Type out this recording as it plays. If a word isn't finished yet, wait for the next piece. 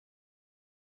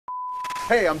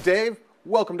Hey, I'm Dave.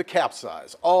 Welcome to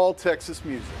CapZeyeZ, all Texas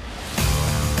music.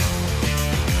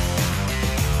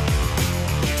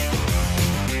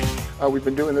 We've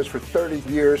been doing this for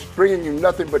 30 years, bringing you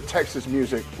nothing but Texas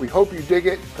music. We hope you dig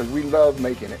it, because we love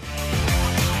making it.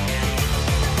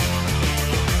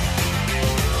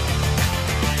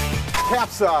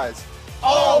 CapZeyeZ,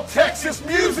 all Texas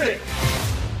music!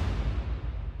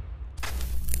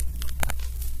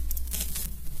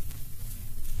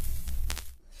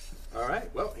 All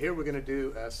right, well, here we're going to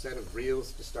do a set of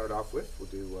reels to start off with. We'll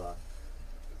do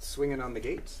Swinging on the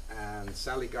Gate and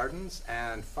Sally Gardens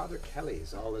and Father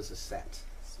Kelly's all as a set.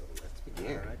 So let's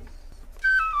begin. All right.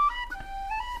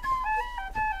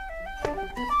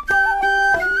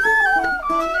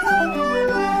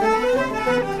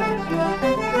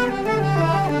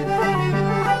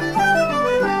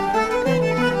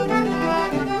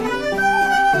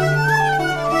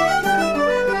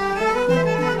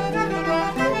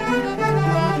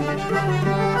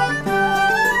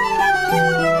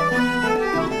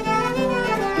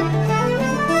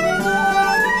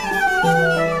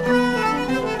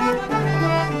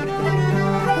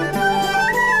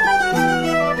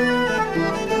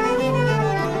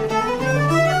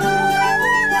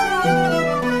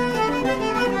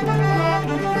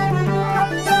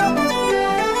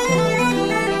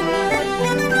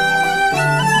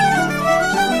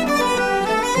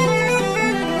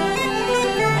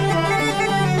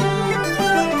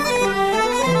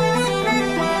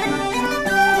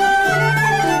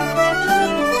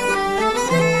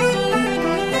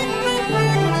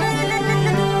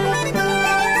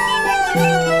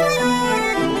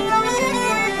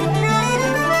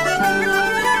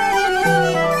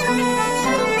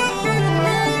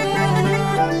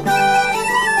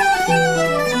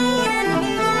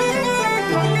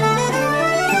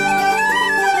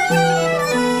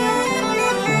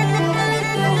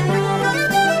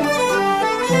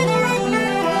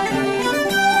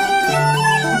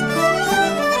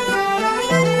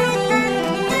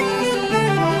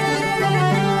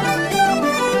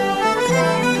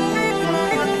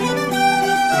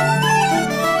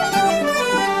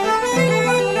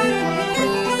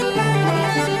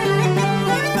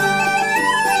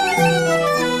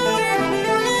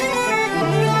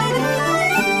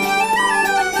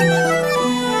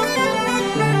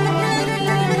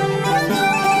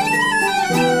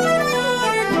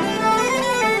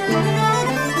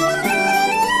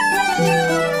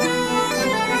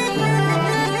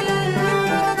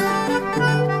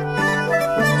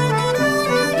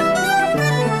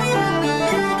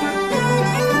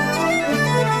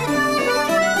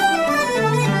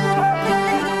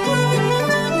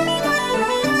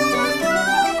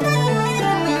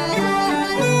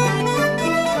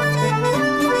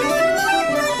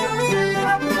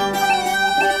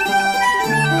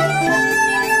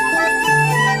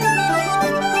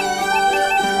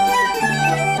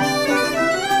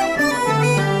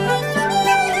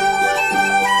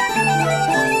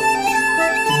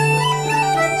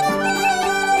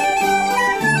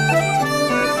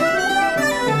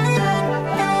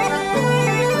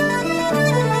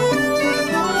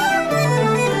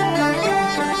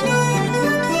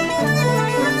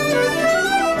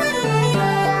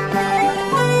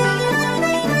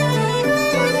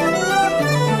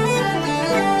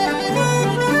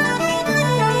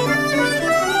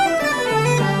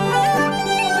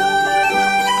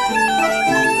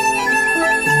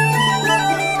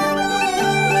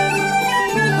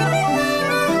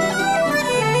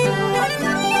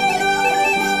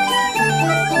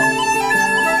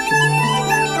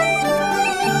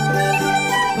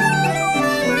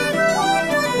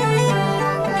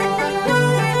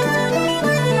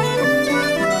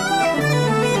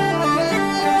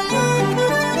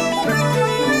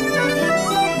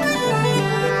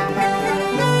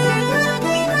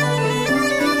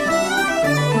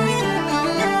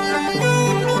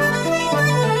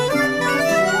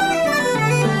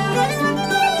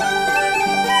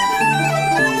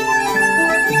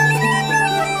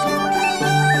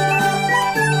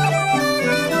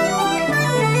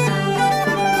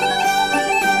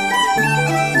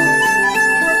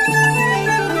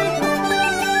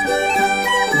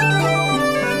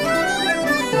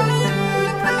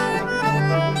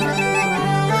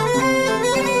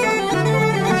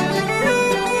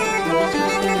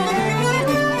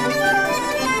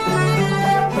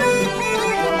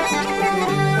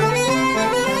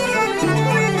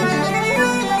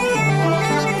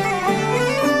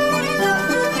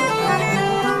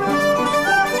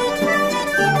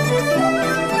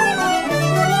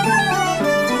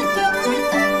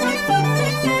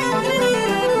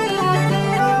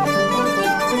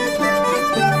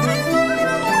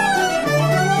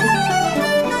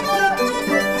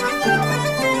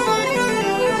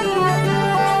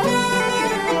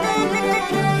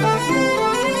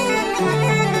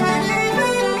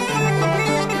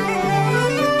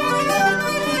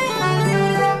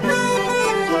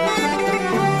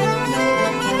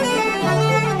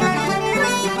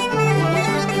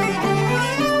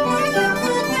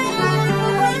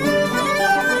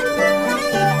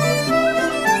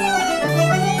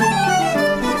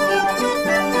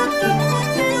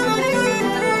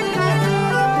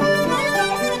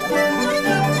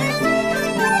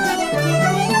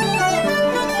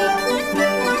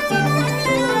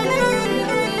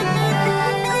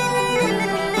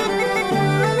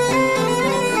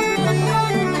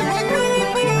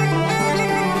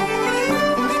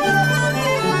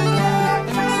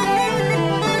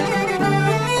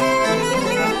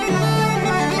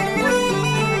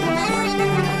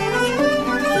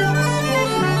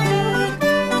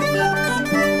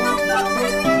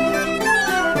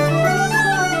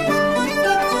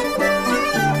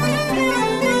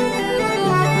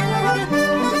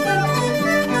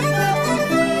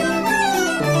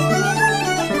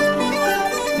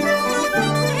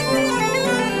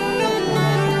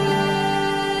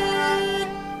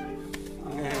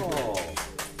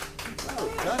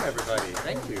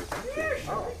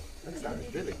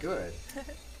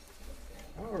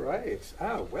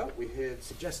 Oh, well, we had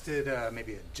suggested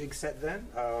maybe a jig set then,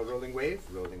 rolling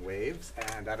waves,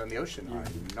 and out on the ocean are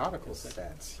nautical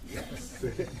sets. Yes.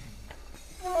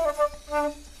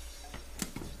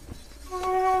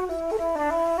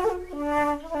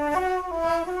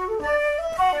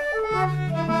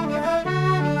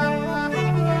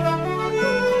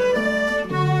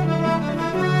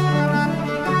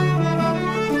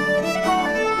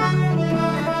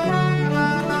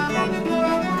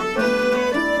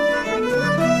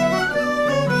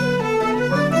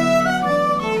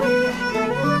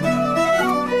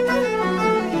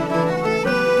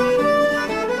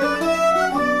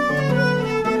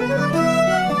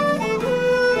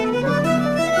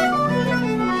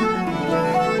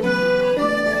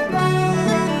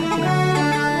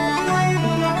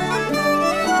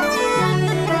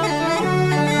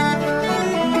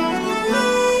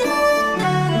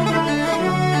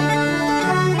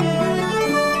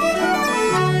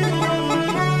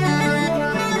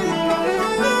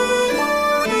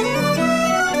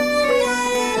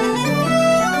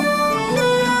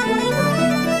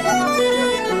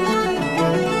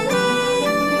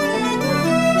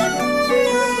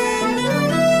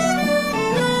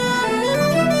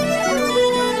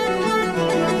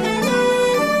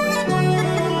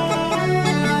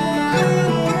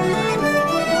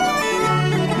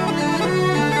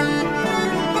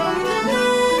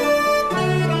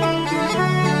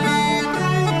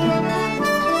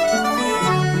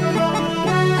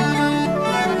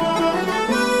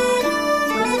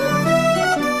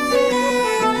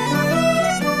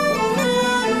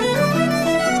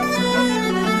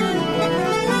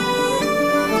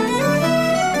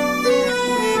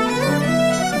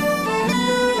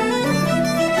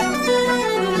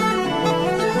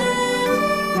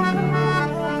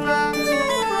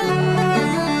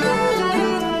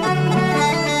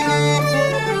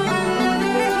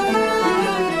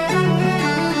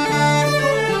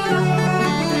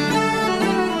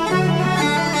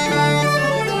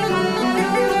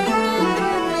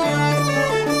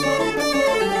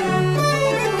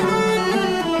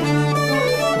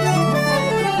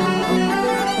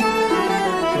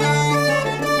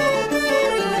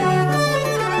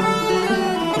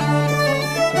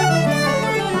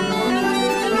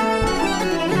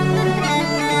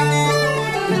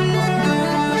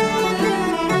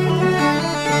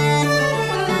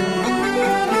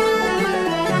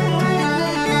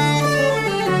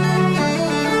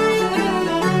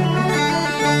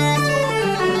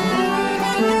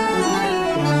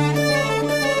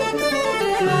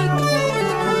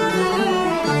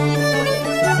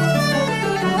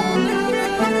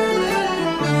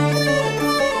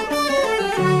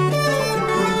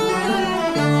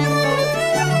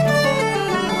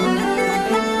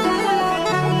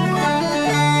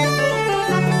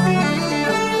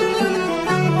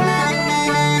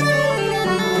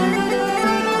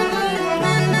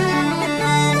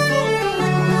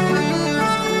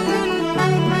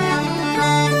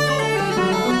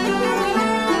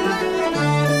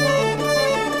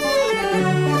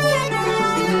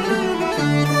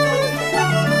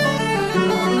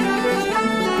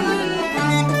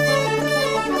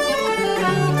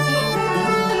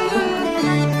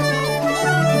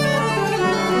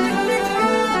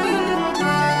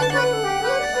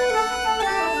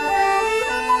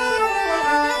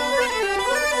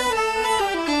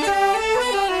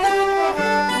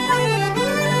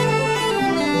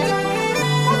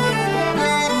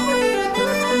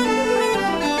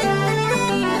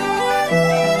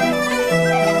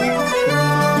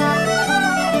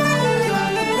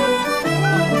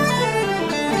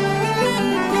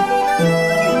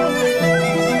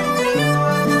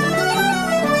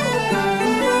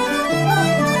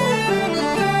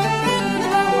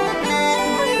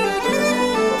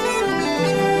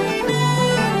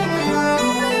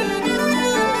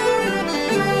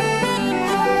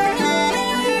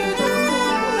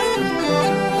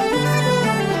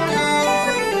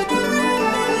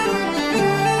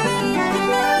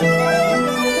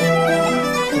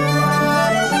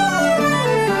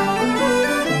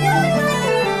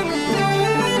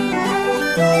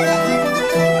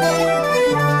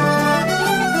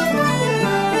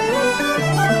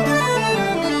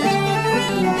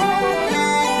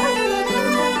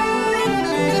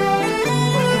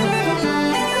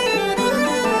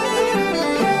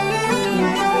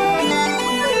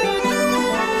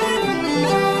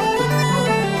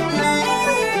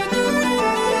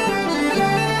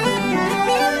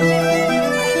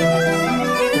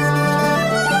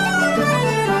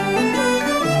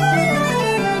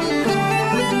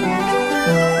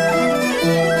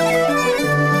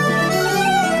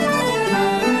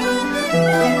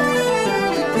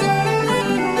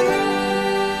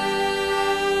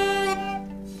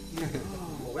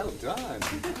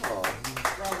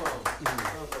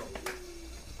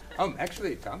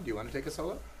 Actually, Tom, do you want to take a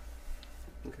solo?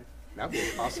 Okay. That'd be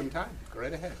an awesome time. Go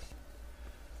right ahead.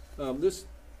 This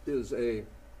is a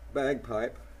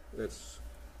bagpipe that's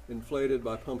inflated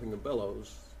by pumping a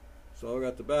bellows. So I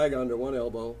got the bag under one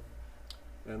elbow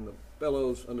and the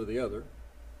bellows under the other.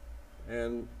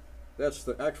 And that's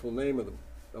the actual name of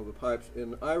the pipes.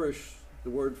 In Irish,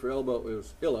 the word for elbow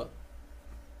is illa,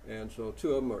 and so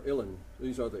two of them are uilleann.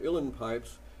 These are the uilleann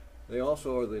pipes. They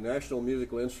also are the national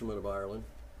musical instrument of Ireland.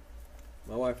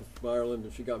 My wife is from Ireland,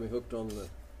 and she got me hooked on the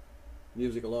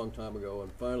music a long time ago,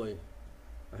 and finally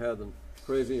I had the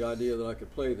crazy idea that I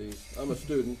could play these. I'm a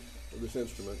student of this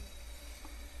instrument.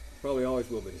 Probably always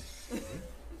will be.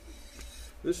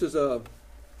 This is an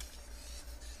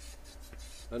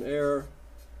air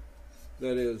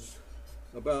that is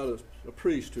about a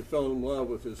priest who fell in love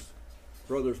with his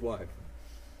brother's wife.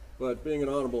 But being an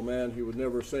honorable man, he would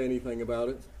never say anything about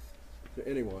it to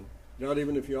anyone, not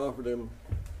even if you offered him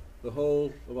the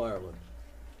whole of Ireland.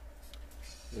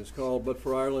 And it's called But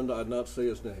for Ireland I'd Not Say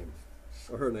His Name,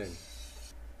 or her name.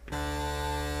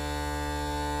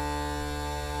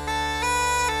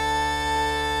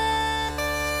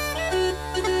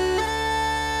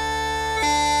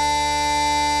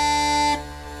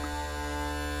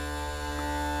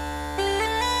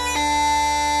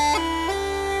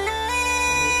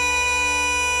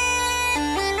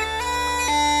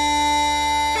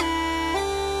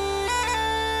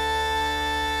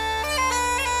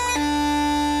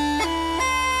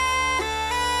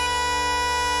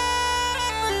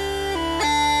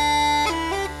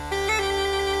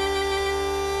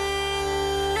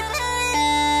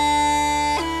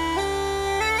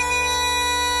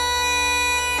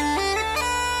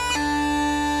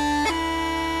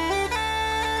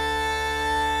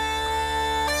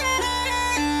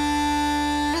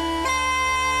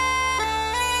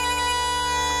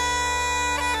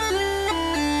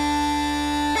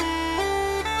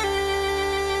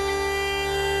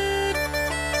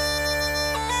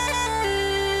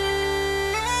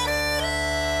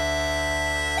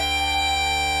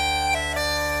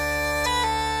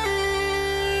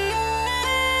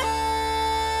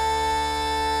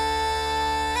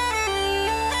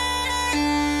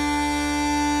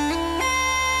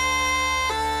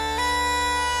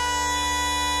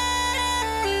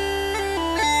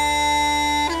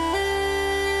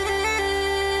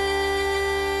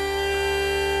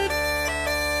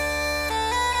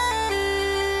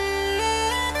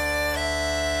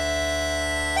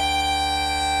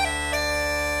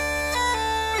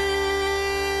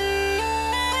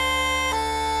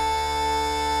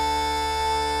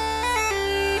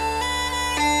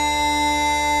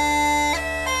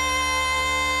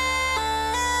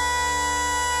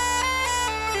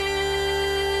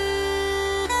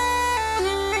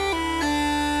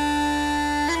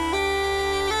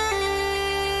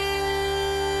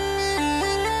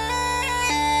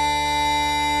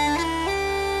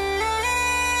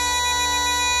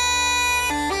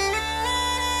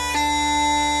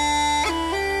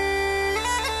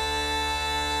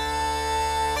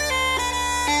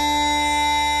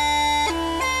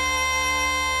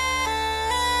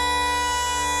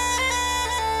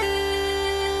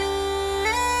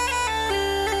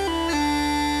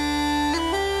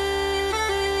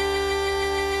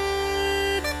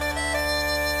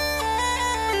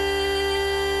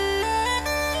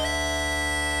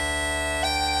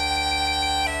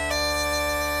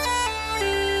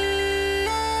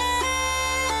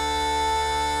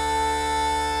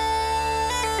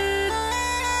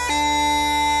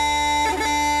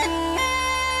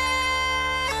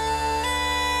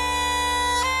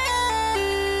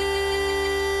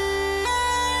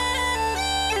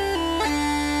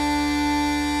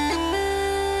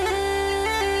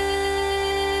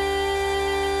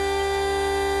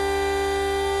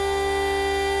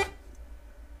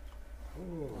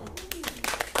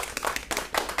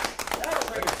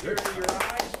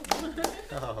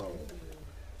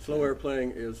 Slow air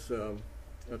playing is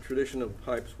a tradition of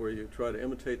pipes where you try to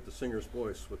imitate the singer's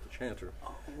voice with the chanter,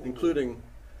 including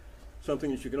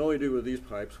something that you can only do with these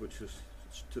pipes, which is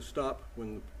to stop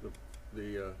when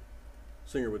the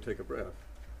singer would take a breath.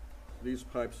 These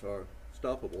pipes are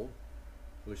stoppable,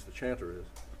 at least the chanter is,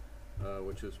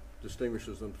 which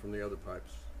distinguishes them from the other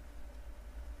pipes.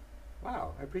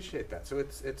 Wow, I appreciate that. So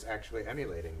it's actually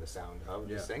emulating the sound of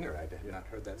the singer. I had not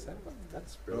heard that said.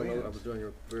 That's brilliant. No, I was doing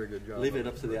a very good job. Leave it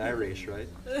up to the Irish, right?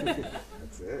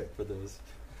 That's it. For those.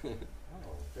 Oh,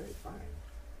 very fine.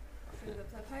 So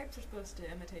the pipes are supposed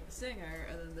to imitate the singer,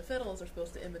 and then the fiddles are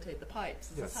supposed to imitate the pipes.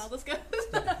 Is Yes. this how this goes?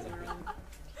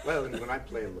 Well, and when I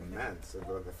play laments,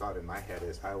 the thought in my head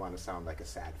is I want to sound like a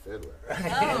sad fiddler.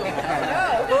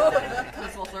 Oh,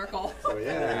 comes full circle. So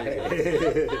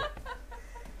yeah.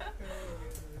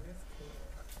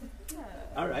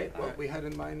 All right. Well, we had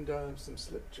in mind some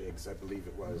slip jigs, I believe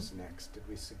it was next. Did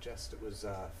we suggest it was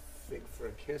Fig for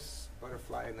a Kiss,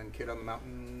 Butterfly, and then Kid on the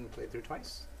Mountain played through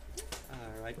twice?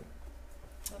 All right.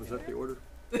 Was that the order?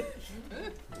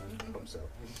 Hope so.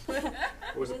 What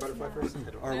was it, Butterfly first?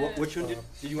 I don't Or know. which one did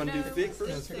you want to do? Fig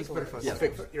first? No, it's Butterfly. Yeah.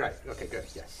 Fig first. You're right. Okay, good.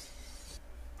 Yes.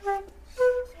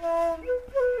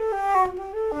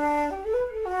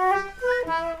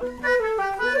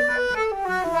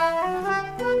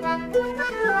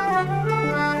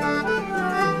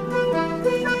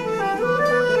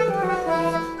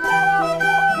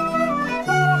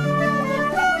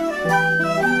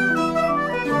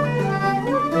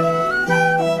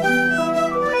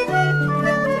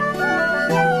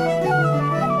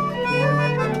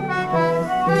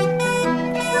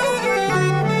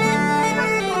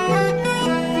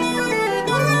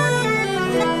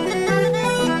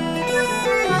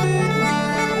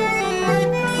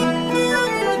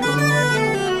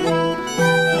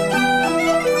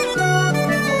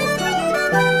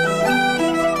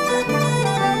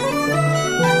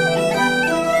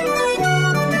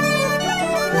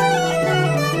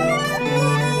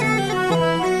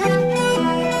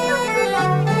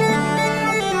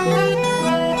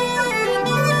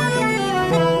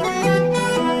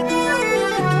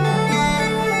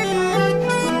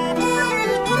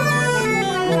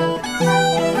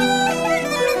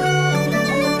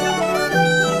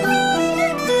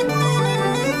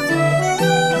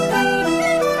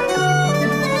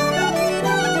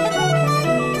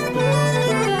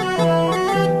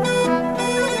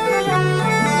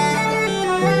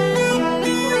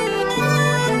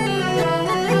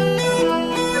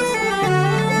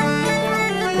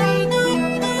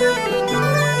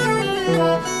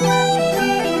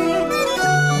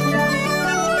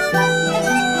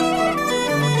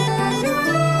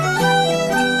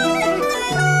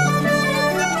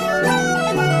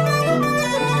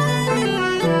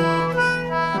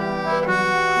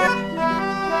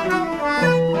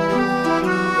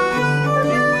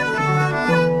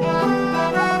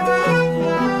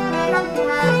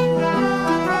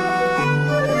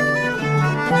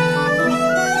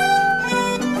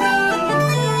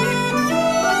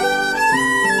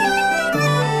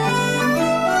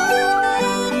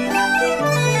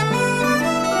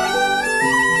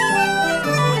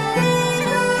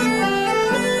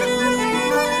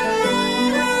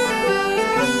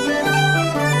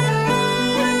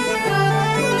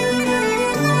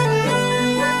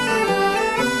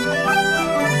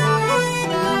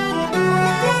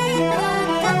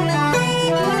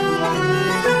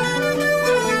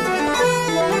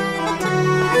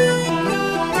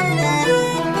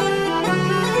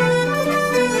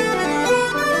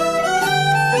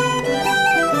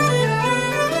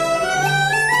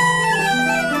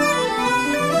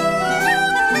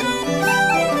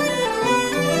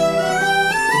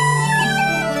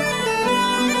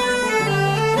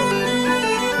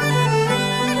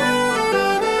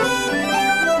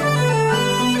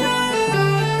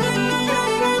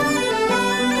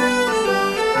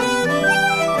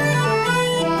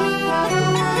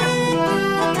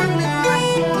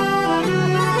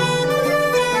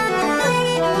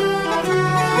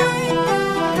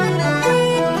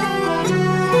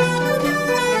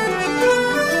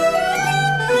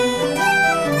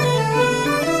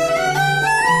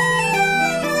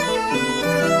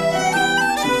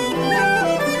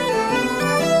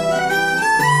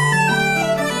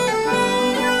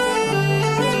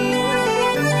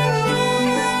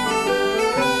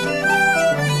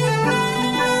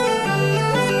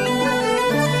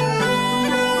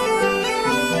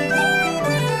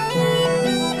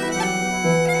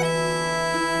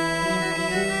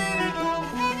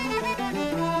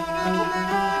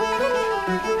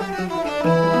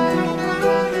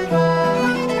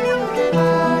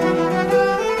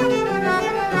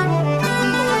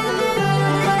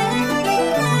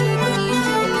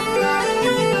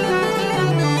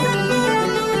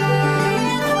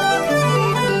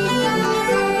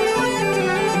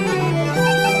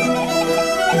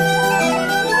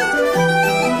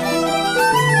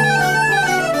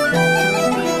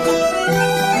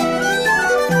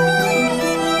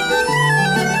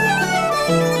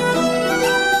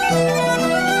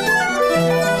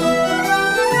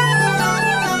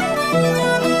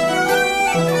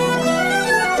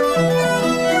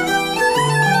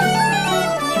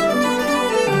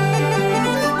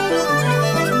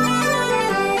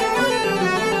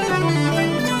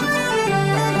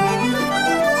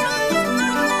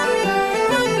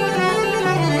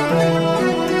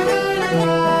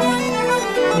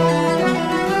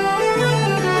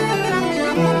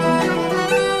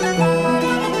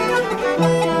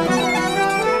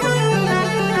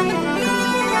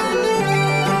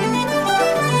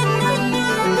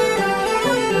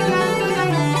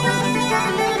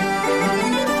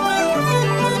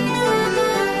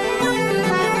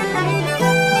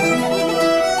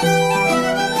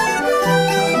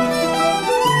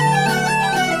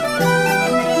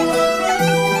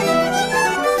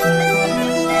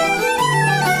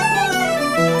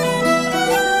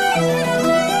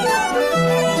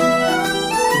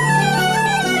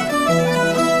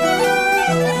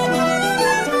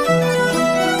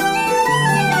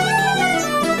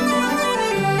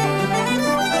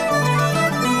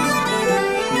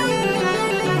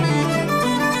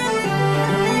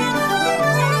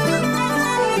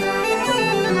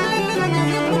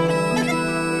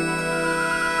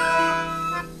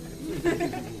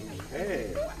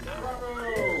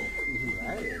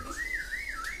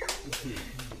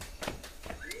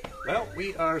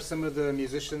 are some of the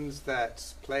musicians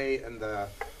that play in the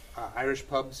Irish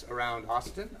pubs around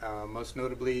Austin, most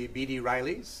notably B.D.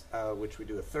 Riley's, which we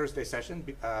do a Thursday session.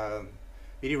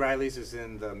 B.D. Riley's is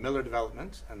in the Miller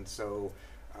development, and so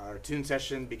our tune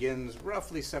session begins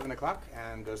roughly 7 o'clock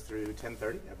and goes through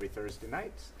 10:30 every Thursday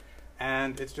night.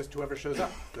 And it's just whoever shows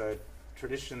up. The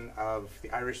tradition of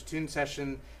the Irish tune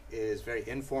session is very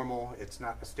informal. It's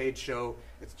not a stage show.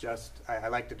 It's just, I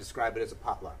like to describe it as a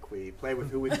potluck. We play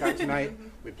with who we've got tonight.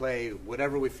 We play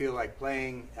whatever we feel like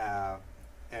playing,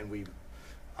 and we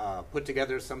put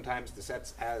together sometimes the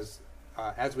sets as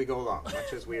we go along,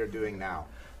 much as we are doing now.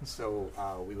 So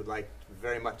we would like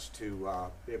very much to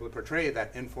be able to portray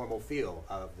that informal feel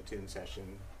of the tune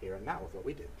session here and now with what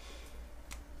we do.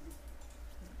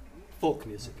 Folk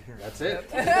music. That's it.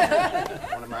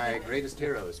 One of my greatest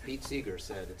heroes, Pete Seeger,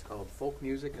 said it's called folk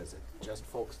music because it's just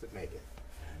folks that make it.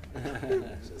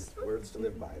 It's just words to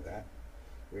live by. That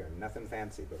we are nothing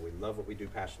fancy, but we love what we do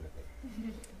passionately.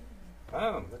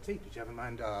 Let's see. Did you have in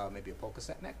mind maybe a polka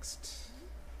set next?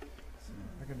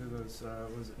 I can do those.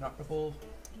 Was it Knockable?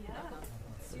 Yeah.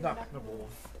 Knockable.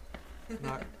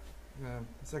 Knock.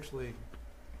 It's actually.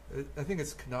 I think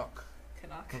it's Canuck.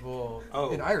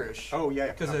 Oh. In Irish. Oh yeah.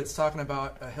 Because it's talking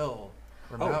about a hill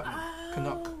or mountain.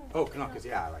 Canuck. Oh, Canuck is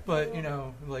I like. But you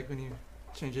know, like when you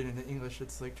change it into English,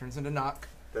 it's like turns into knock.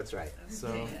 That's right. So.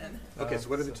 Okay, so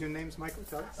what are the so- tune names, Michael?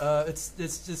 Tell us.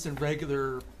 It's just a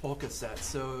regular polka set,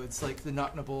 so it's like the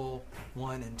Knockable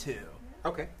 1 and 2.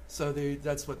 Okay. So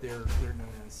that's what they're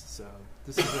known as. So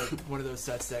this is one of those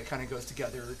sets that kind of goes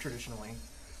together traditionally.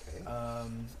 Okay.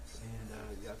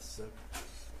 Yeah, it's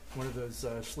one of those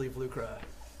Sleeve Lucra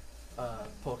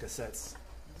polka sets.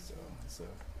 So.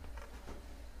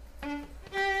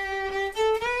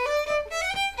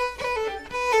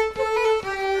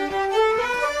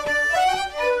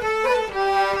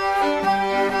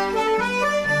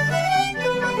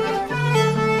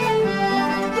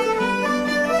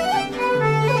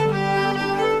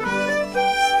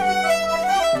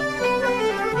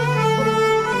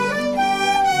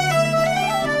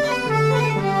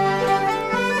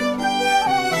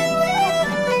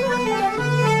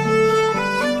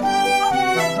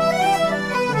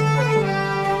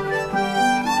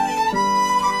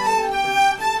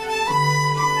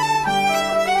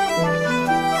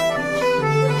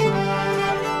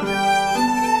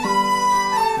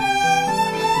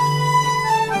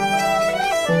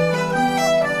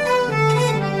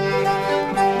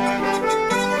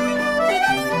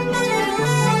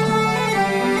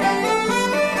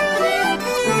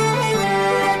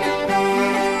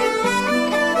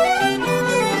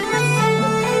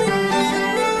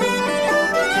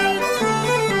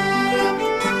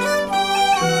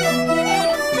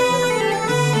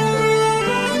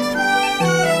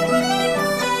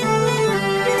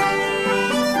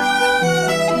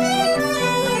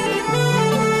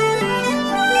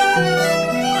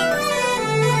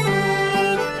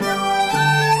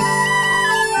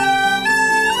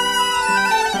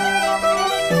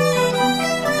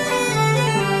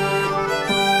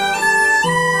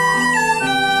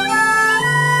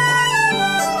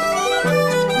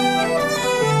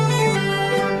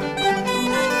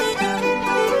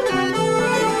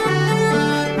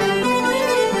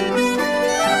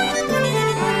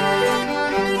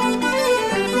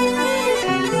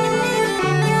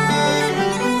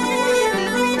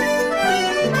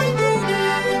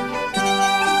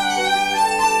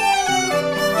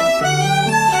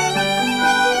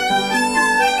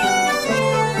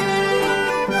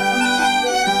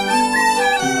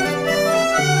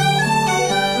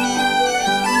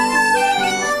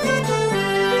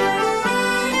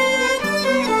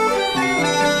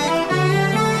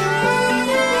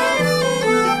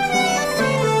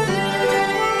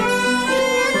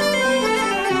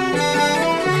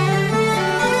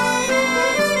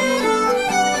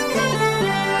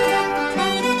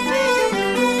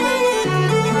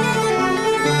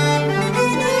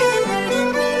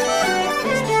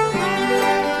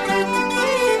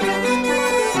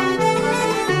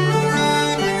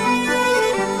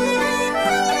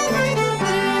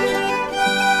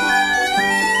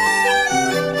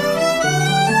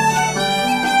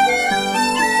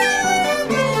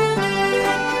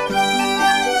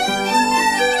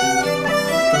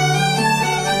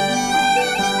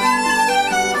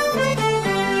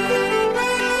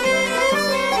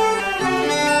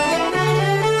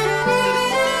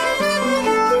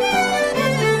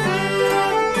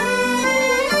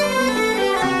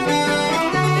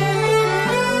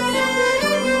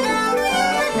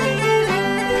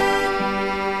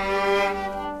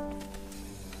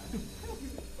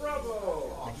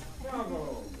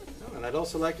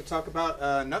 like to talk about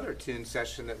another tune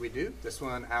session that we do. This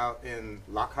one out in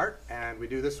Lockhart, and we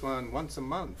do this one once a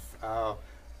month.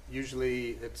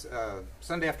 Usually it's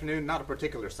Sunday afternoon, not a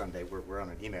particular Sunday. We're on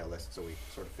an email list, so we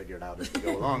sort of figure it out as we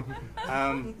go along.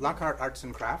 Lockhart Arts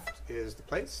and Craft is the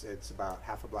place. It's about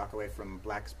half a block away from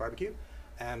Black's Barbecue.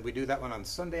 And we do that one on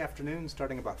Sunday afternoon,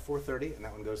 starting about 4:30, and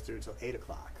that one goes through till 8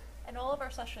 o'clock. And all of our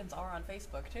sessions are on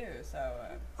Facebook too, so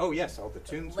Oh yes, all the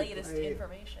tunes. the latest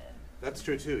information. That's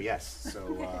true too. Yes.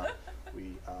 So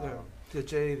we. The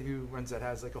Jay who runs that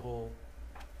has like a whole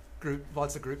group,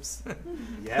 lots of groups.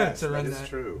 Yes, to run that is that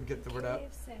true. and get the word out.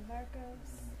 San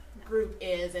Marcos. Group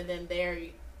is, and then there,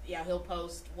 yeah, he'll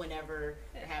post whenever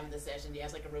they're having the session. Yeah,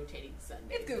 it's like a rotating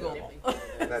Sunday. It's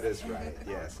Googleable. That is right.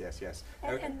 Yes, yes, yes.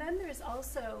 And then there's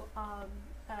also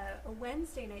a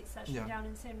Wednesday night session Yeah. down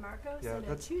in San Marcos Yeah, and a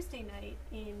that's- Tuesday night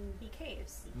in Bee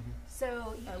Caves. Mhm.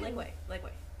 So you can,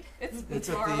 Lakeway. It's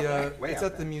far at out the there. Way it's out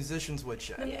at the there. musicians'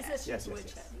 woodshed. the Yeah. musicians Yes, yes,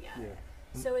 woodshed, yes. yeah.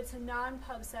 So it's a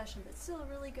non-pub session, but still a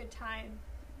really good time.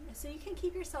 So you can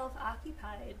keep yourself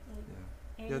occupied.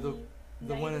 Like Yeah, the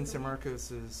any one night in of the San week.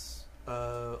 Marcos is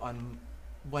on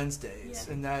Wednesdays,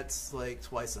 Yeah. and that's like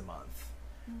twice a month.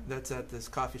 That's at this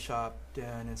coffee shop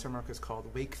down in San Marcos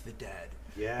called Wake the Dead,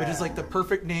 Yeah. which is like the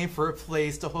perfect name for a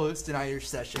place to host an Irish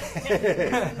session.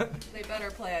 They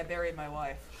better play I Buried My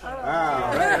Wife.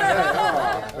 Ah,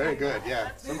 right. Oh, very good.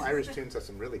 Yeah, some Irish tunes have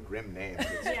some really grim names.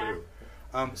 It's Yeah. true.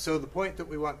 So the point that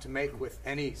we want to make with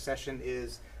any session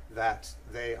is that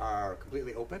they are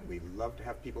completely open. We love to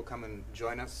have people come and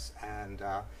join us, and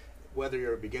whether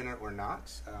you're a beginner or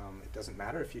not, it doesn't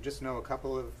matter. If you just know a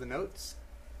couple of the notes,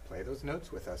 play those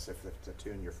notes with us if it's a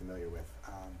tune you're familiar with.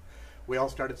 We all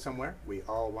started somewhere. We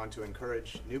all want to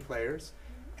encourage new players,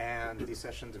 and these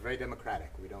sessions are very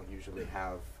democratic. We don't usually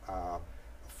have a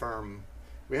firm.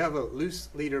 We have a loose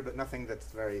leader, but nothing that's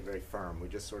very, very firm. We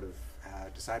just sort of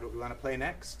decide what we want to play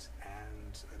next,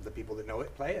 and the people that know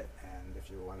it play it. And if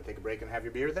you want to take a break and have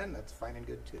your beer, then that's fine and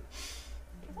good too.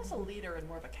 He's less a leader and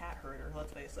more of a cat herder,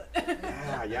 let's face it.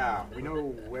 Yeah, yeah. We know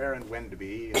where and when to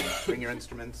be, and bring your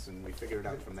instruments, and we figure it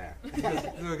out from there.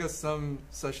 I guess some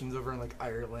sessions over in like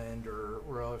Ireland or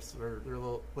where else, where they're a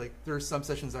little like there's some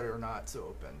sessions that are not so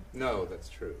open. No, that's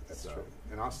true. That's So- true.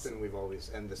 In Austin, we've always,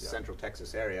 and the Yeah. Central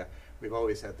Texas area, we've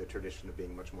always had the tradition of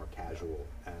being much more casual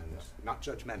and not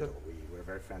judgmental. We're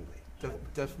very friendly.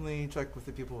 Definitely check with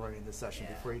the people running the session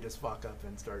Yeah. before you just walk up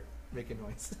and start making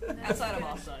noise. Outside of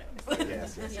Austin.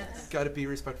 Yes, yes, yes. Got to be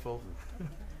respectful.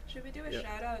 Should we do a Yep.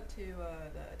 shout out to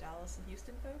the Dallas and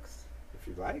Houston folks? If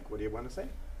you'd like, what do you want to say?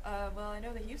 Well, I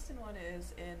know the Houston one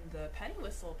is in the Penny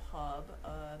Whistle Pub.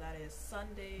 That is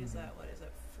Sundays at, what is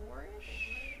it,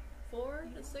 4-ish? 4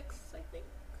 to 6, I think?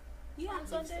 Yeah. On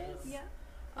Sundays? Yeah.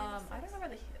 I don't know where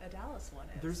the Dallas one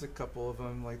is. There's a couple of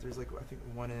them. Like there's like I think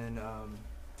one in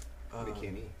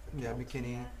McKinney. Yeah,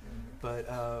 McKinney. Yeah. But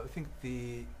I think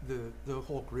the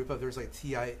whole group of there's like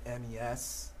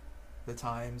TIMES, the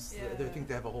Times. I think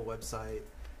they have a whole website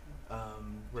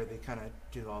where they kind of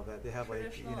do all that. They have like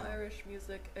Traditional Irish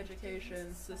Music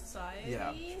Education Society.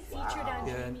 Yeah. Featured Wow. on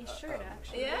Yeah, and, Jamie's shirt,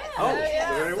 actually. Yeah. Oh,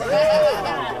 yeah. very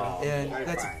well. Yeah. and Very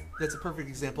that's fine. that's a perfect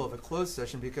example of a closed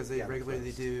session because they Yeah, they're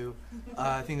regularly closed. do.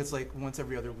 I think it's like once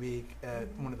every other week at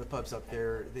one of the pubs up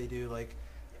there. They do like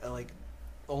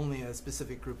only a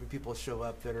specific group of people show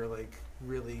up that are like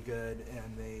really good,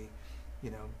 and they,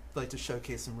 like to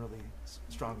showcase some really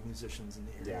strong musicians in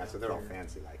the area. Yeah, so up they're all there.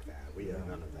 fancy like that. We have Yeah.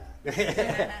 none of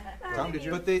that. Tom, did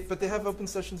you? But they have open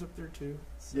sessions up there too.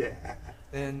 So. Yeah.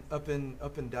 And up in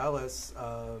Dallas,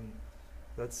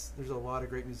 there's a lot of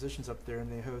great musicians up there, and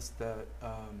they host that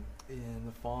in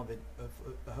the fall. They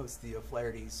host the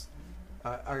O'Flaherty's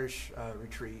Irish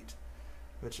retreat,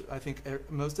 which I think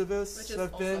most of us Which is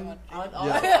have also been. on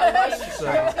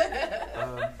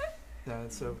So,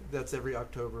 so that's every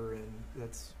October, and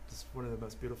that's just one of the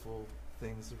most beautiful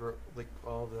things. Like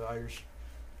all the Irish,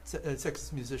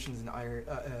 Texas musicians and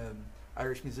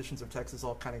Irish musicians of Texas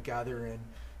all kind of gather in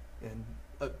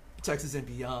Texas and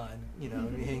beyond.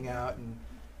 And we hang out and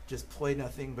just play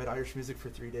nothing but Irish music for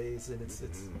 3 days, and it's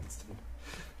It's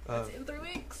in 3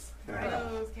 weeks.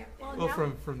 Well, well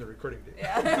now, from the recording date.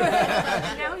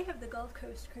 Yeah. now we have the Gulf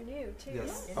Coast Canoe too.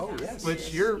 Yes. in Oh, Dallas yes. Which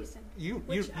this you season.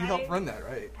 you help run that,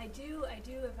 right? I do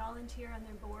a volunteer on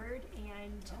their board,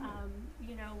 and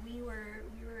we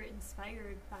were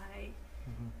inspired by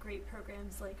great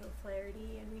programs like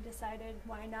O'Flaherty, and we decided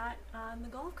why not on the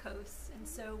Gulf Coast, and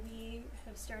so we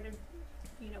have started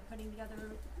putting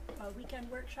together a weekend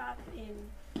workshop. In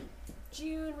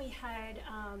June we had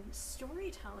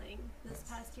storytelling this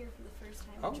past year for the first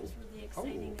time, which was really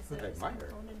exciting as I a admire.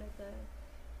 component of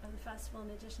of the festival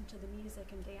in addition to the music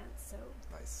and dance. So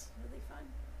Nice. really fun.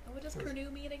 And what does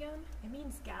Canoe mean again? It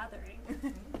means gathering.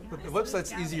 The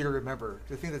website's easier to remember.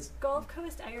 I think that's Gulf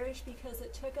Coast Irish because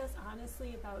it took us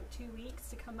honestly about 2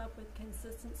 weeks to come up with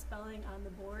consistent spelling on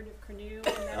the board of Canoe,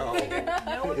 and then we figured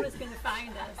no one was going to find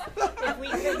us if we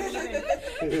couldn't even.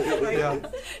 yeah.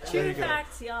 True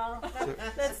facts, y'all.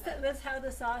 That's how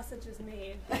the sausage is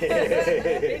made.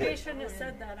 Maybe I shouldn't have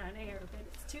said that on air, but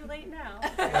it's too late now.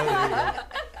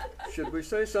 Should we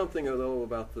say something, though,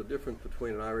 about the difference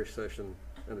between an Irish session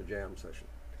and a jam session?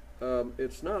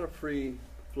 It's not a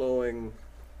free-flowing,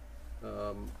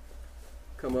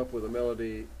 come up with a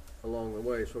melody along the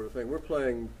way sort of thing. We're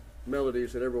playing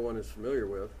melodies that everyone is familiar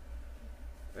with,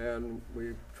 and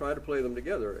we try to play them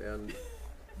together. And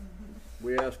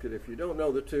we ask it, if you don't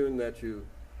know the tune, that you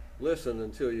listen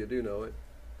until you do know it.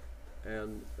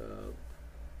 And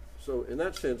so in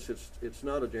that sense, it's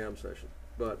not a jam session,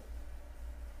 but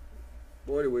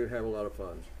boy, do we have a lot of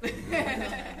fun.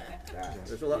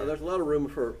 There's a lot of room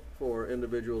for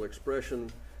individual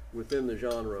expression within the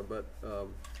genre, but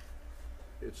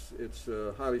it's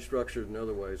highly structured in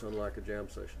other ways, unlike a jam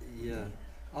session. Yeah.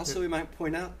 Also, we might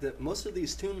point out that most of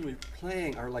these tunes we're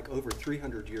playing are like over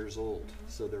 300 years old,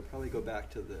 so they'll probably go back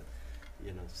to the,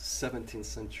 17th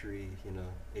century,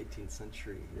 18th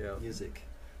century music.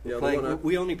 Yeah,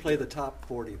 We only play the top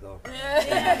 40 though.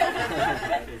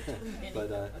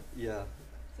 But yeah.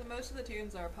 So most of the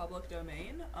tunes are public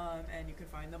domain, and you can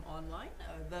find them online.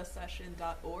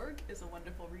 Thesession.org is a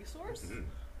wonderful resource.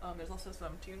 There's also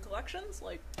some tune collections,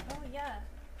 like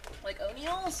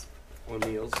O'Neill's.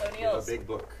 O'Neill's. O'Neill's. A big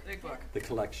book. Big book. The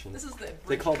collection. This is the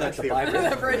They call that the Bible.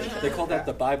 They call that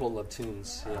the Bible of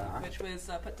tunes. Yeah. Which was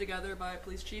put together by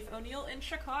Police Chief O'Neill in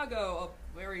Chicago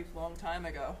a very long time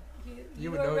ago. You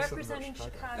would were know something representing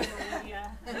about Chicago,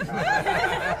 Lydia.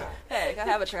 Hey, I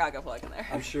have a Chicago plug in there.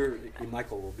 I'm sure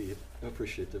Michael will be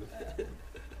appreciative.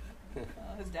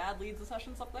 His dad leads the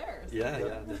sessions up there. So.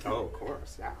 Yeah. Oh, of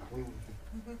course, yeah.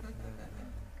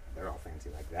 They're all fancy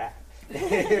like that.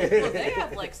 Well, they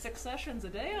have like 6 sessions a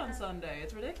day on Sunday.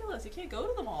 It's ridiculous. You can't go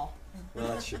to them all. Well,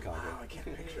 that's Chicago. I can't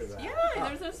picture that.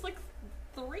 Yeah, there's like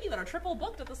 3 that are triple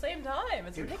booked at the same time.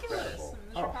 It's ridiculous. Incredible.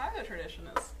 The Chicago tradition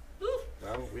is. Oof.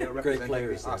 Well, we are representing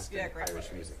players the there. Austin Yeah, great Irish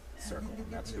players. music circle,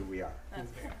 and that's who we are. That's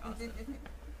very awesome.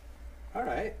 All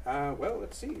right. Well,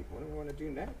 let's see. What do we want to do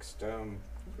next? These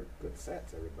were good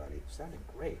sets, everybody. Sounded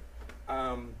great.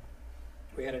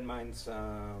 We had in mind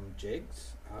some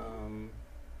jigs.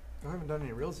 I haven't done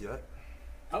any reels yet.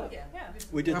 Oh, Yeah.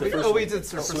 We did Oh, the we, first oh, one. we did the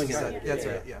first Swinging. set. Yeah, that's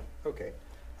right. Yeah, okay.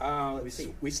 Let's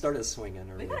see. We started swinging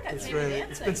We earlier. gotta get it's Maybe right.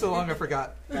 dancing. It's been so long I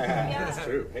forgot. That's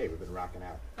true. Hey, we've been rocking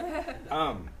out.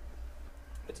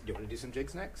 Do you want to do some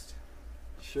jigs next?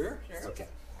 Sure. Okay.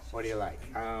 What do you like?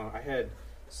 I had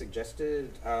suggested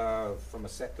from a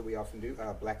set that we often do,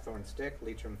 Blackthorn Stick,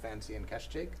 Leitrim Fancy, and Cash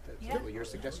Jig. That's what your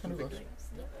suggestion, Victor?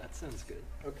 That sounds good.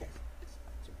 Okay.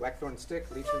 So Blackthorn Stick,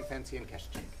 Leitrim Fancy, and Cash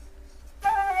Jig.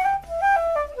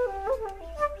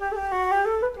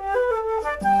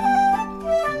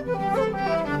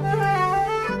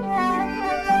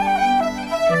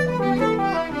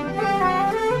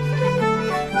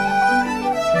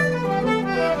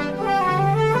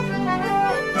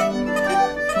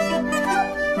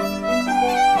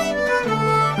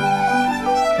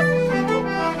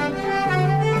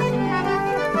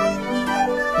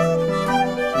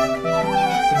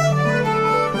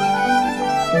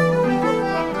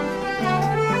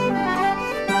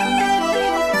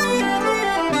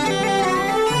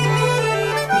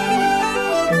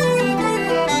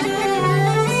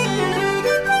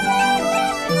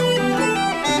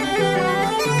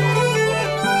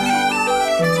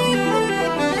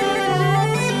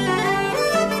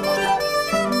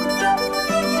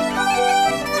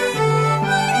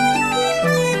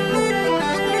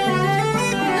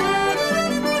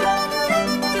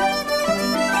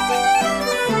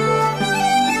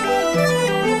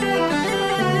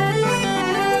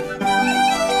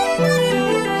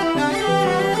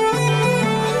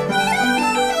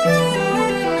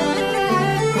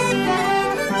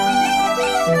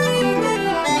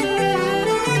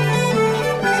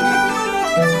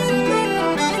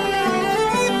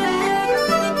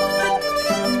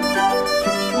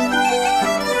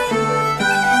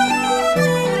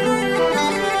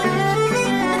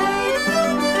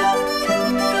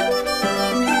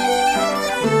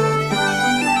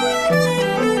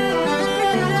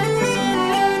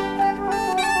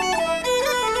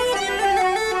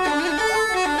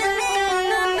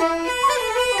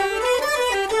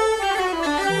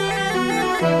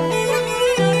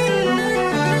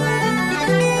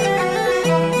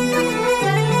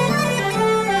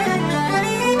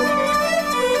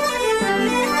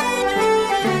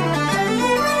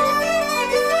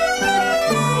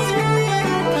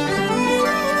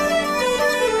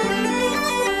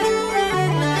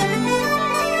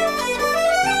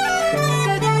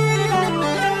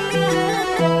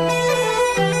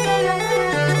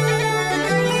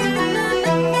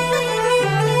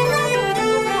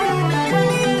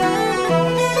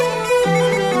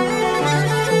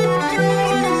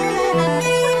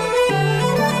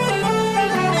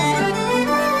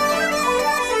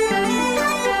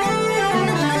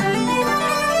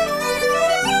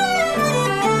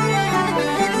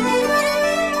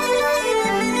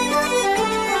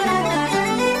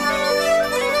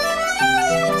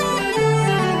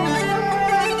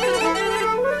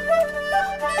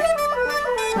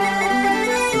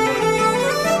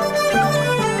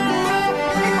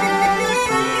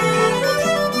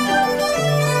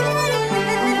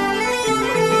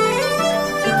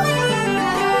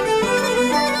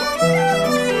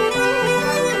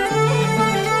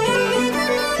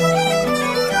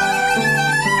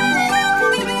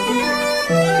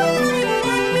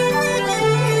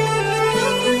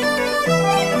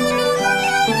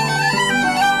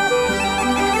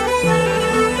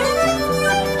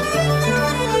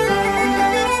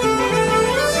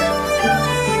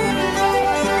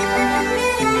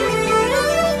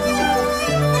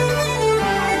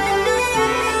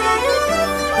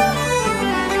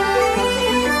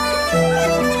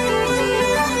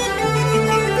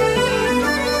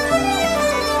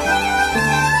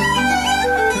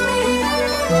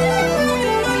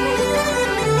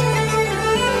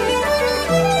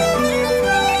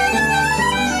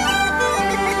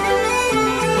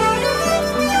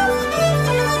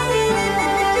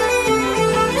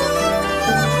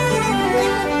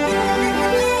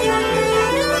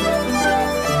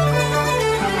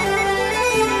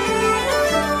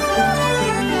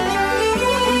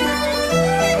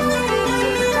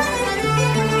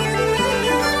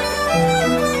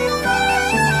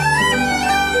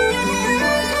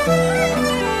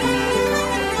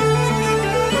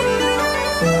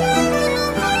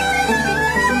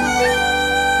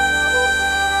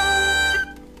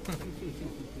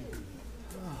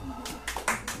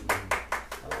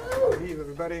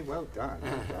 everybody. Well done.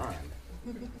 Well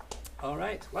done. All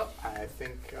right. Well, I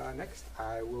think next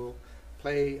I will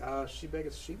play She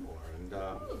Beggeth She More, and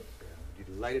I'd be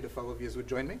delighted if all of you would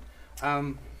join me.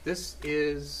 This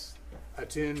is a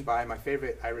tune by my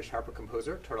favorite Irish harper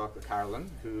composer, Turlough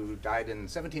Carolan, who died in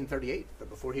 1738, but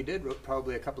before he did, wrote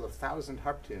probably a couple of thousand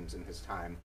harp tunes in his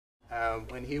time.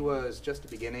 When he was just a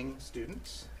beginning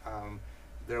student,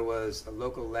 there was a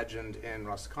local legend in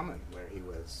Roscommon where he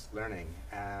was learning,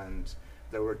 and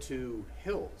there were two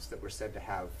hills that were said to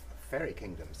have fairy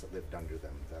kingdoms that lived under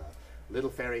them, the Little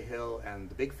Fairy Hill and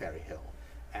the Big Fairy Hill.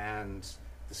 And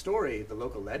the story, the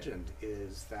local legend,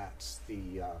 is that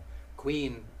the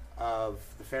queen of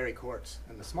the fairy court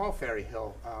and the small fairy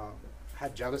hill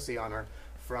had jealousy on her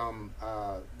from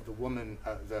the woman,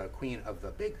 the queen of the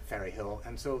big fairy hill,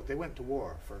 and so they went to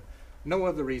war for no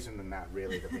other reason than that,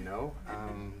 really, that we know.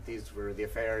 These were the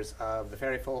affairs of the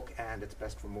fairy folk, and it's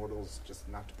best for mortals just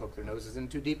not to poke their noses in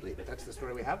too deeply, but that's the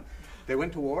story we have. They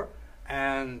went to war,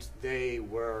 and they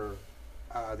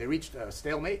reached a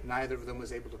stalemate. Neither of them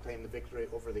was able to claim the victory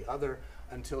over the other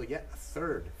until yet a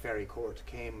third fairy court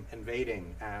came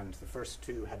invading, and the first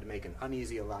two had to make an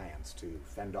uneasy alliance to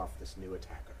fend off this new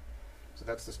attacker. So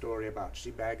that's the story about She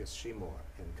Beggeth She More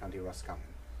in County Roscommon.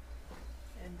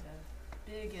 And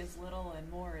big is little and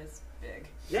more is big.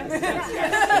 Yes,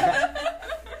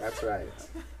 yes. That's right.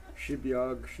 She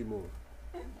beag, she more.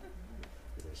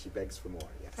 She begs for more,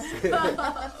 yes.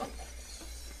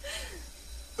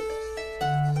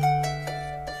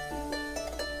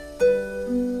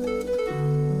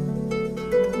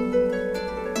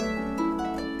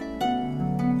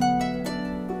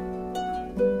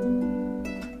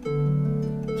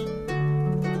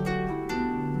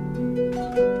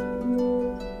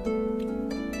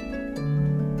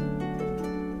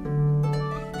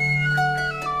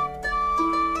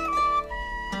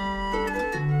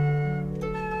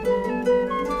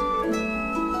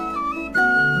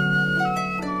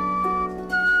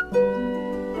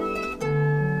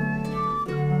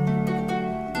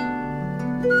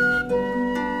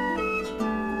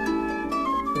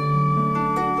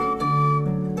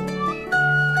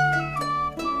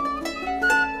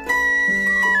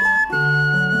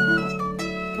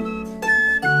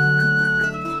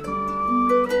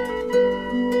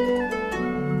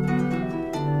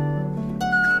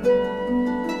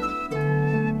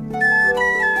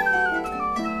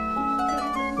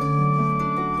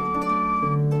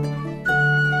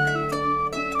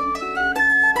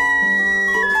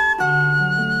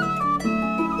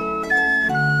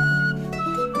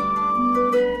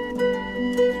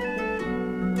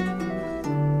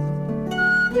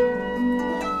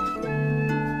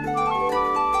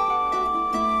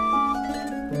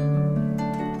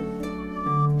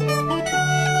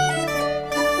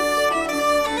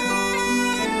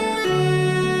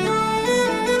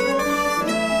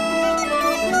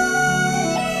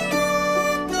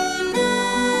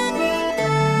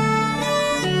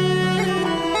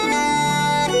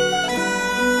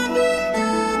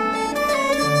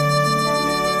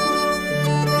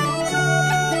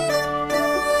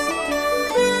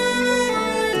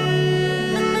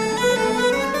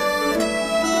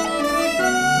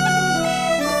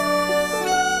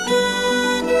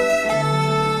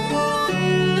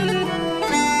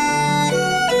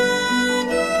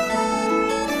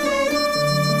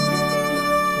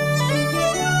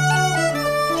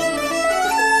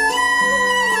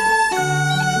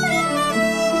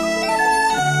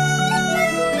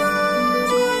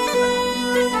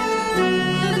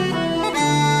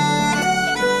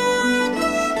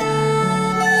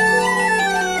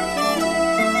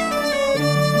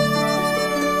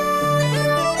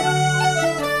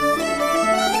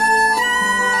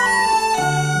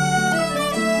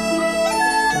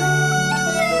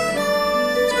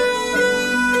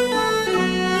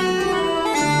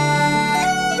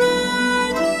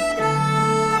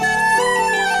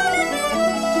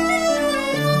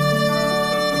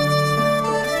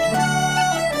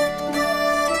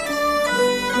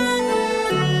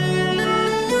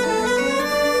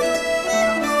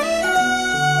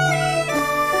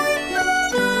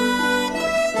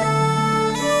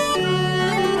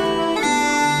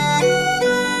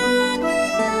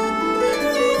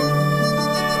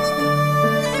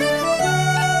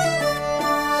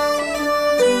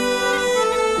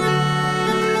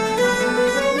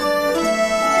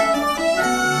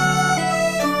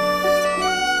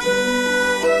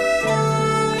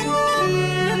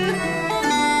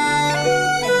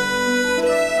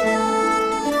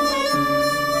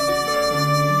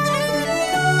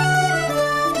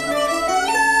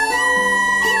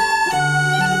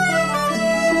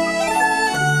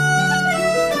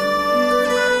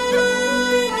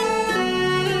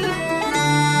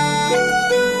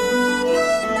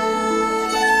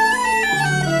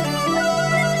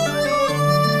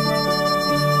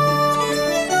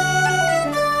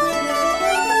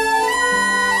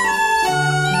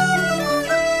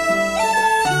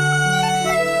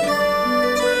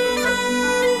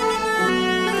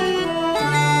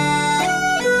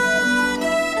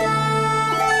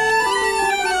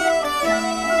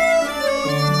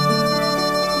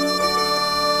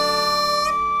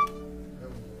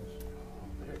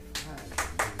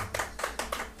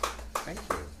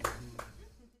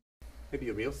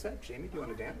 set? Jamie, do you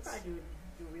want to dance? I do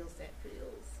real set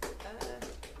feels.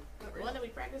 The one that we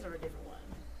practice or a different one?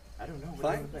 I don't know.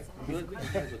 Fine.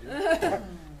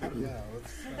 Yeah,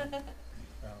 let's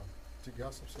Dick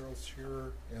Gossip, Cyril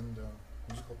Shearer, and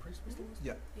Musical Priest was the list?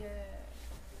 Yeah. Yeah.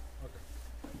 Okay.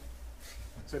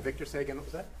 So Victor, say again, what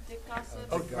was that? Dick Gossip.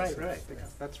 Oh, Dick right, Gossip.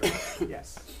 right. That's right.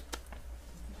 Yes.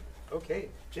 Okay,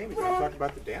 Jamie, do you want to talk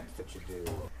about the dance that you do?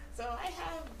 So I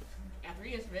have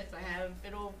 3 instruments. I have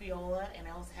fiddle, viola, and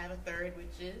I also have a third,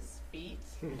 which is feet.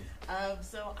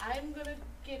 So I'm gonna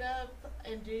get up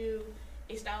and do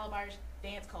a style of Irish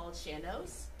dance called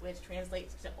Shanos, which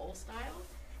translates to old style,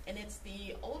 and it's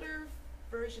the older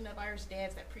version of Irish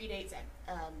dance that predates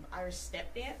Irish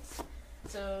step dance.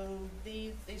 So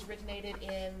these originated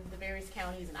in the various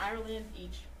counties in Ireland.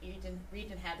 Each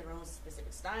region had their own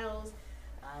specific styles,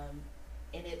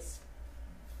 and it's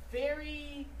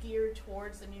very geared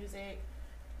towards the music.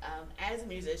 As a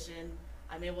musician,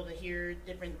 I'm able to hear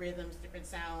different rhythms, different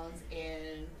sounds,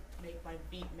 and make my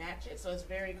beat match it. So it's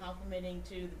very complementing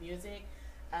to the music.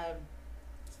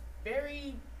 It's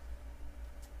very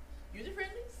user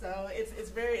friendly. So it's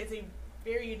a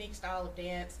very unique style of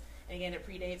dance. And again, it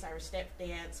predates Irish step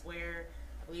dance, where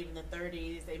I believe in the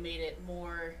 30s they made it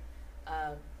more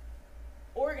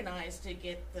organized to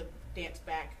get the dance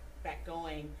back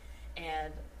going.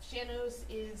 And Shanos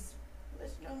is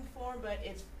less known form, but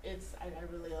I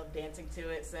really love dancing to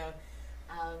it. So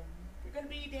you're going to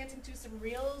be dancing to some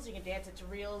reels. You can dance it to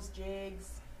reels,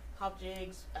 jigs, hop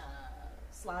jigs,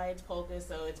 slides, polkas.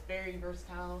 So it's very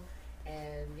versatile.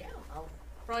 And yeah, I'll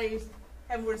probably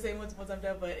have more to say once I'm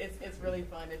done, but it's really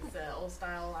fun. It's old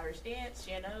style Irish dance,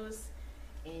 Shanos,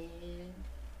 and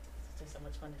it's just so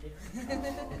much fun to do.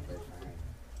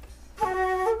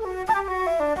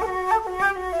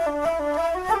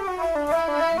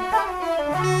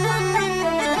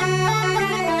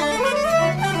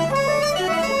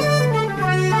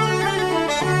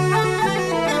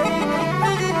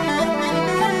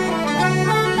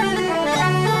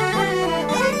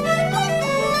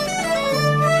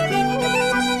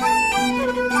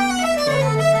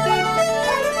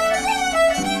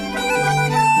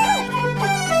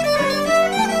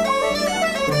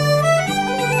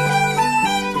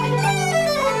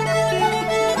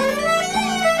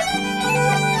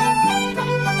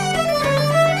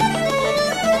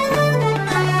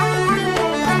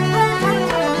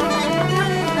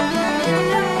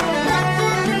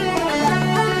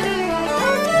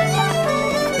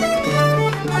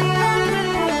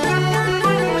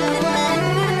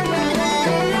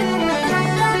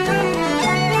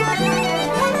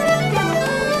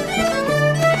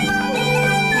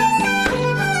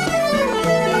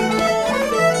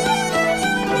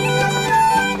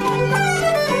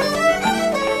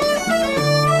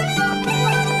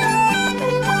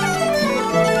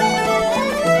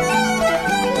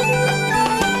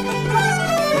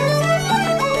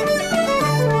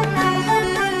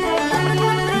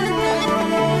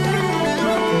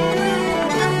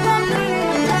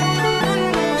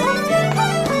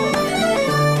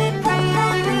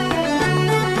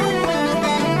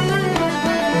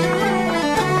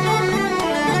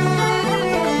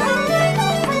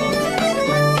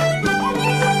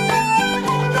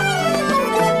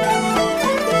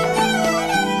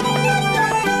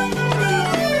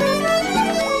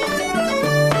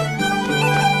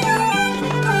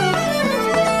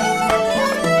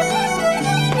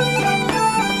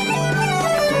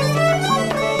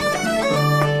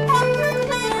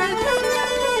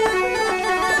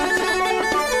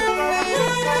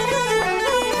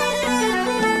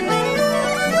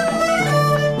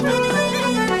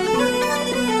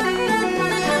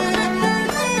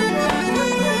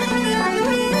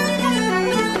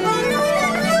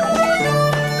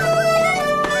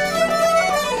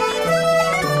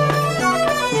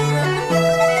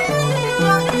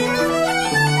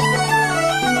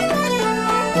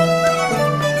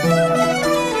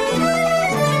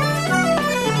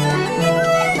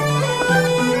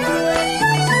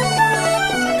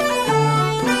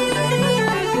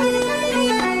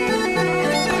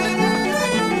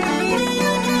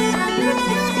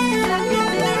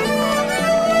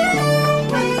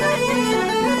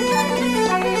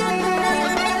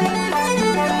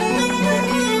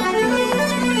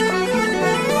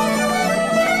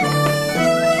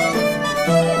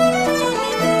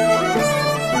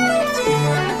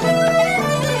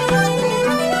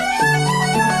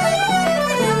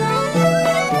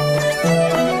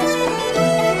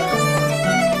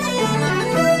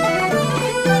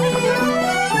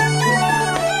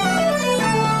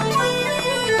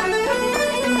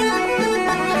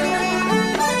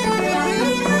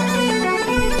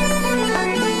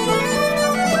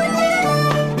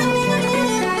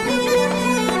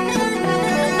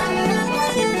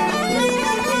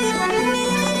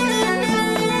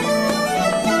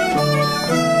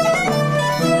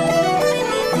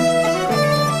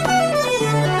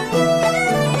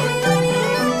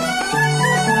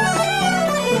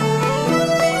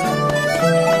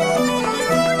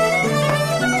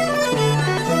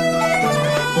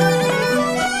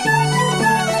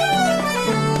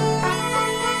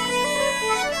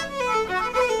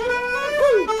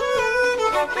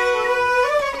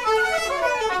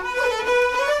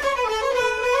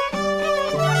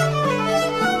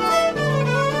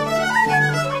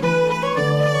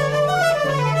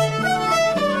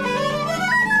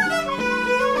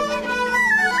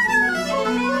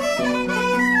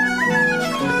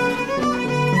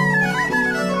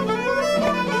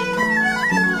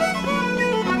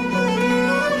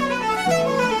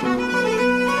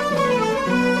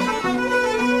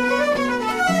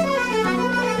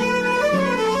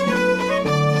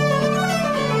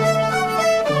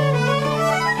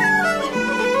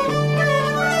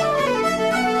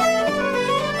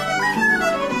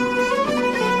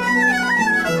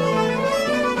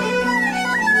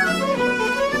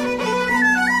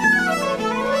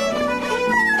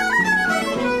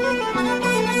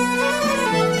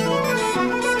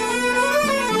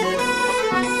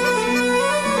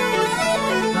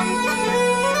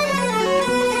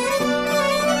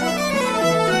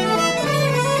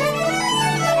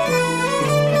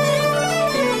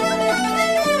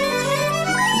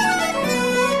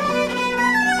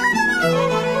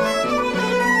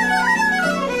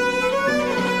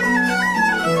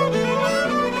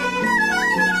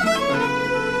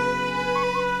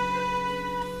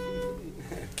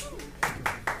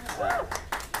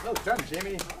 done,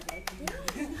 Jamie.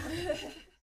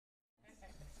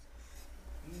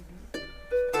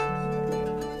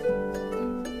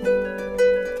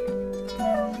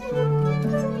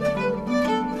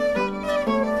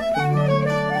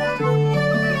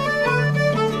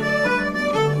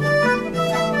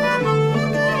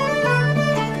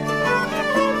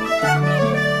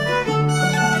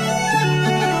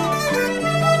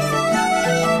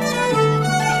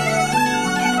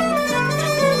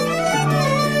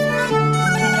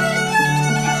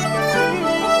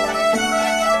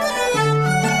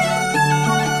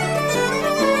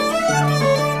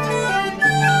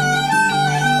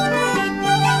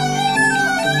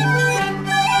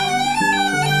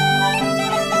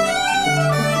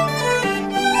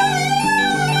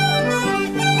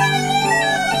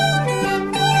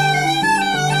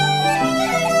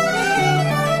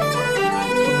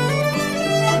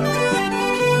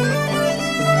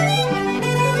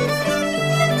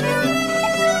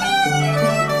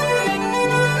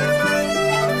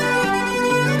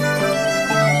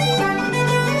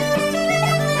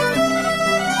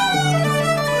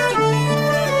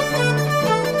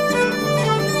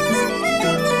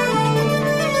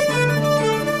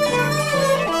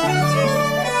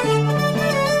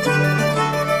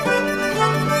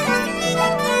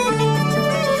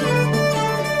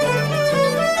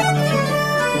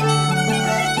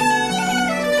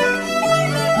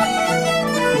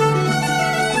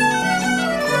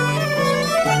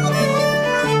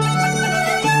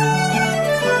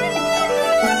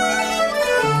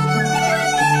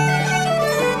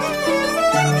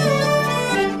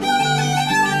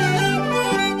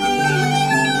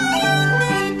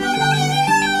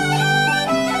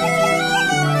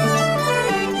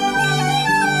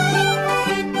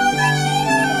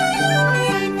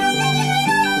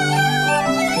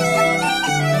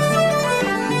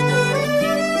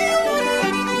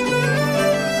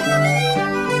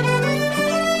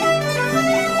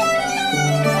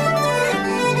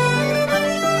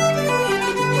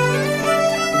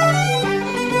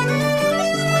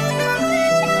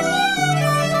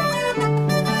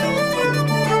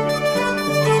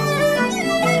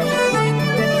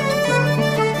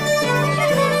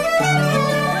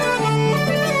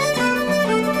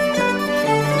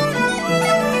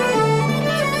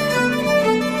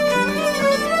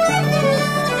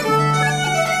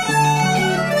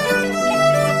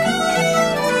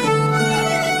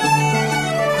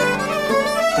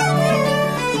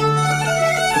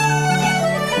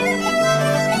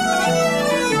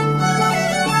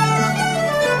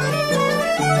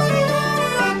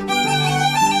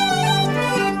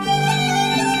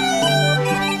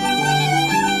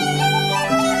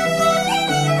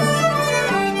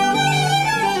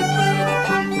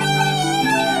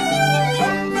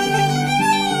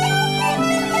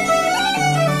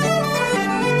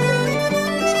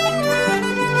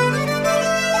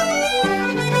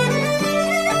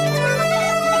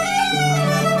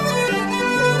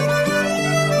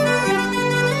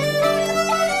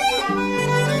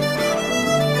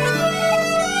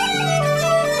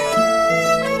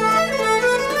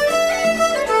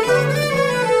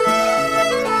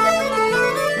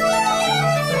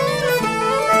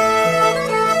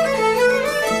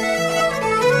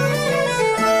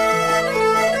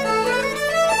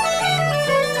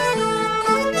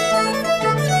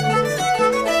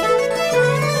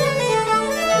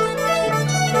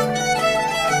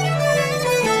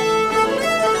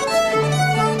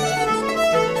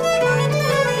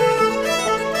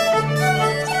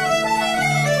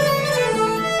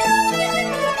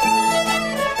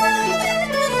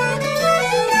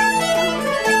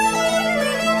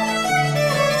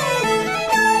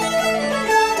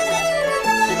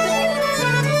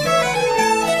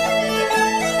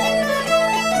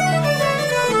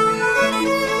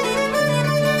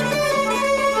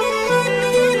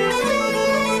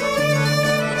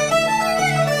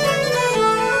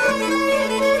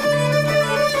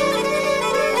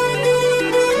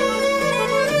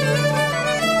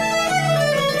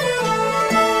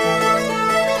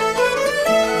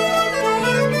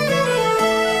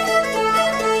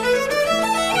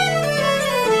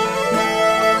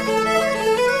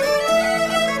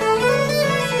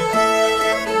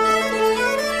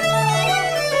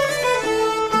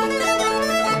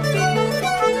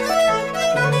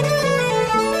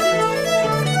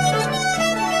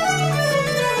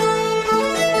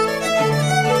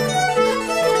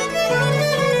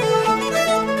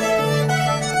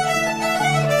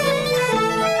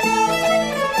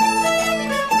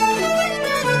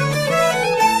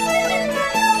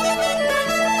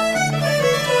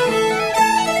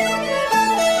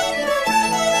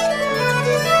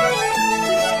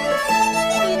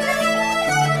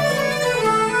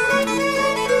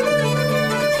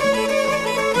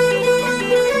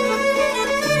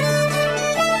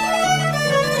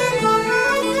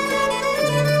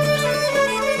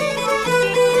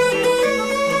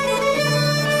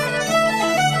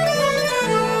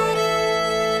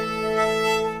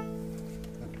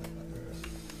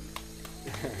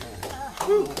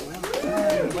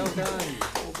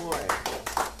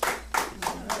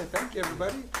 week,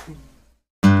 everybody.